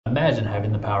Imagine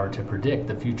having the power to predict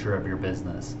the future of your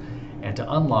business and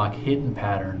to unlock hidden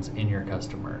patterns in your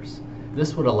customers.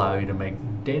 This would allow you to make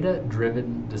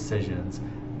data-driven decisions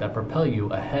that propel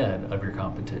you ahead of your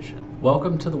competition.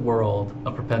 Welcome to the world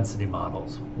of propensity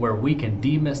models, where we can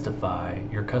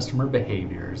demystify your customer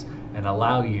behaviors and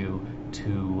allow you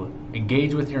to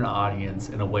engage with your audience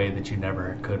in a way that you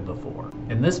never could before.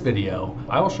 In this video,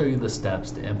 I will show you the steps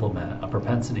to implement a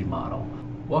propensity model.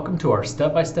 Welcome to our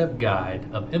step-by-step guide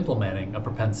of implementing a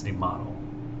propensity model.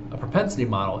 A propensity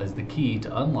model is the key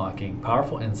to unlocking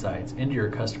powerful insights into your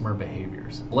customer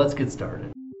behaviors. Let's get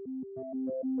started.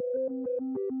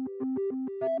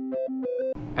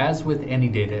 As with any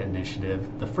data initiative,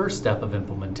 the first step of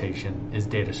implementation is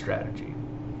data strategy.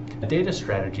 A data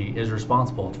strategy is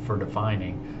responsible for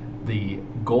defining the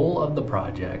goal of the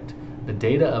project, the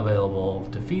data available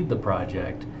to feed the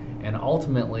project, and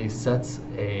ultimately sets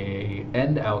an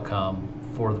end outcome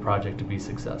for the project to be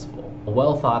successful. A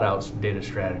well thought out data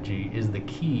strategy is the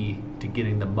key to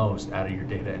getting the most out of your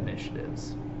data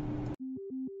initiatives.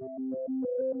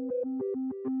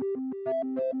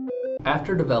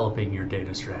 After developing your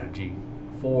data strategy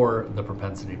for the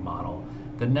propensity model,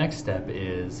 the next step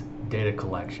is data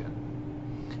collection.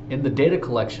 In the data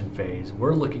collection phase,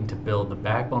 we're looking to build the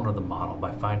backbone of the model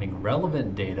by finding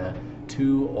relevant data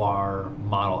to our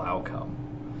model outcome.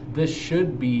 This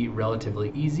should be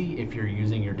relatively easy if you're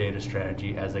using your data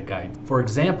strategy as a guide. For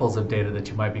examples of data that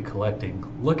you might be collecting,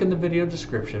 look in the video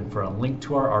description for a link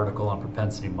to our article on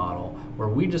propensity model, where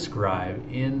we describe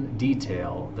in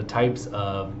detail the types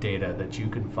of data that you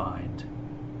can find.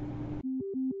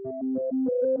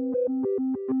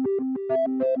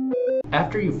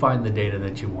 After you find the data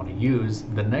that you want to use,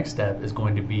 the next step is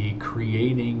going to be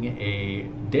creating a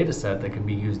data set that can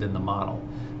be used in the model.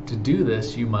 To do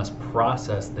this, you must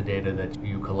process the data that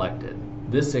you collected.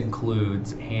 This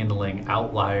includes handling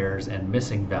outliers and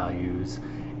missing values,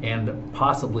 and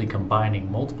possibly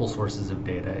combining multiple sources of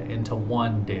data into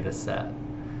one data set.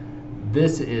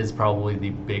 This is probably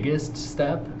the biggest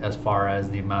step as far as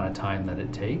the amount of time that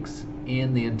it takes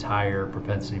in the entire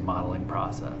propensity modeling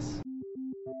process.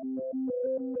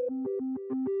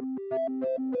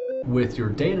 With your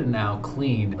data now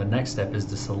clean, the next step is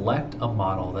to select a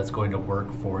model that's going to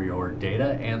work for your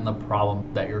data and the problem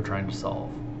that you're trying to solve.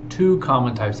 Two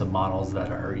common types of models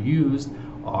that are used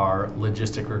are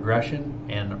logistic regression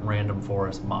and random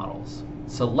forest models.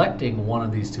 Selecting one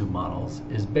of these two models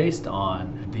is based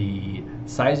on the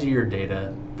size of your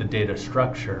data, the data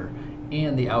structure,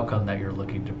 and the outcome that you're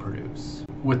looking to produce.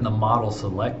 With the model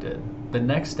selected, the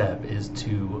next step is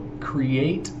to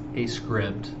create a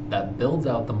script that builds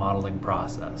out the modeling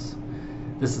process.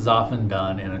 This is often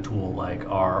done in a tool like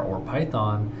R or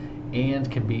Python and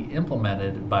can be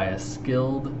implemented by a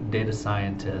skilled data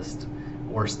scientist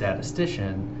or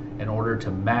statistician in order to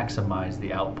maximize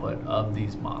the output of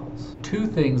these models. Two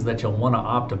things that you'll want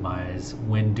to optimize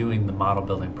when doing the model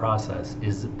building process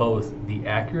is both the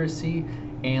accuracy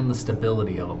and the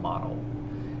stability of a model.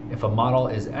 If a model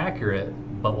is accurate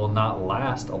but will not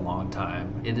last a long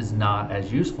time, it is not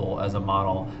as useful as a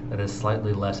model that is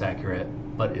slightly less accurate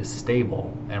but is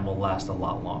stable and will last a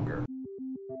lot longer.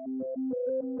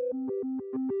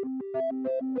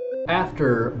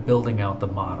 After building out the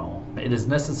model, it is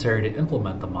necessary to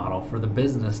implement the model for the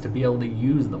business to be able to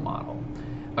use the model.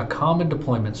 A common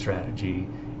deployment strategy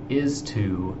is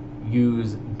to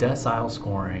use decile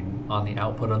scoring on the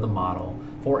output of the model.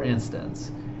 For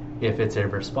instance, if it's a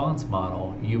response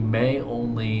model, you may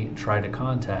only try to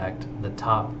contact the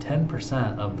top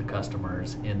 10% of the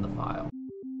customers in the file.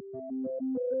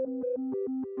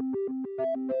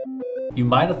 You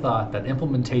might have thought that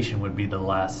implementation would be the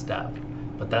last step,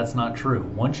 but that's not true.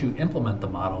 Once you implement the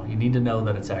model, you need to know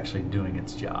that it's actually doing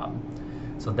its job.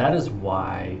 So that is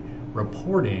why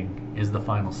reporting is the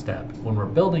final step. When we're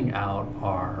building out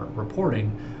our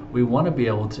reporting, we want to be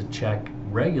able to check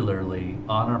regularly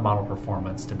on our model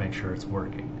performance to make sure it's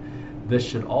working. This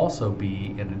should also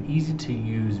be in an easy to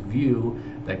use view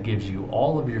that gives you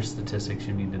all of your statistics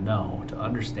you need to know to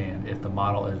understand if the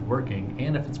model is working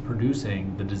and if it's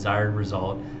producing the desired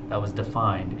result that was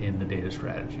defined in the data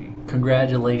strategy.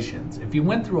 Congratulations! If you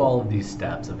went through all of these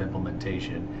steps of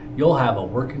implementation, you'll have a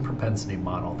working propensity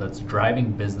model that's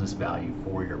driving business value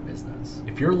for your business.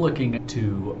 If you're looking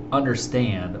to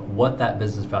understand what that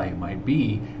business value might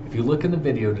be, if you look in the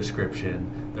video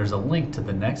description, there's a link to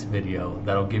the next video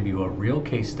that'll give you a real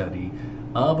case study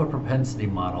of a propensity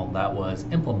model that was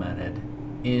implemented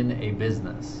in a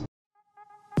business.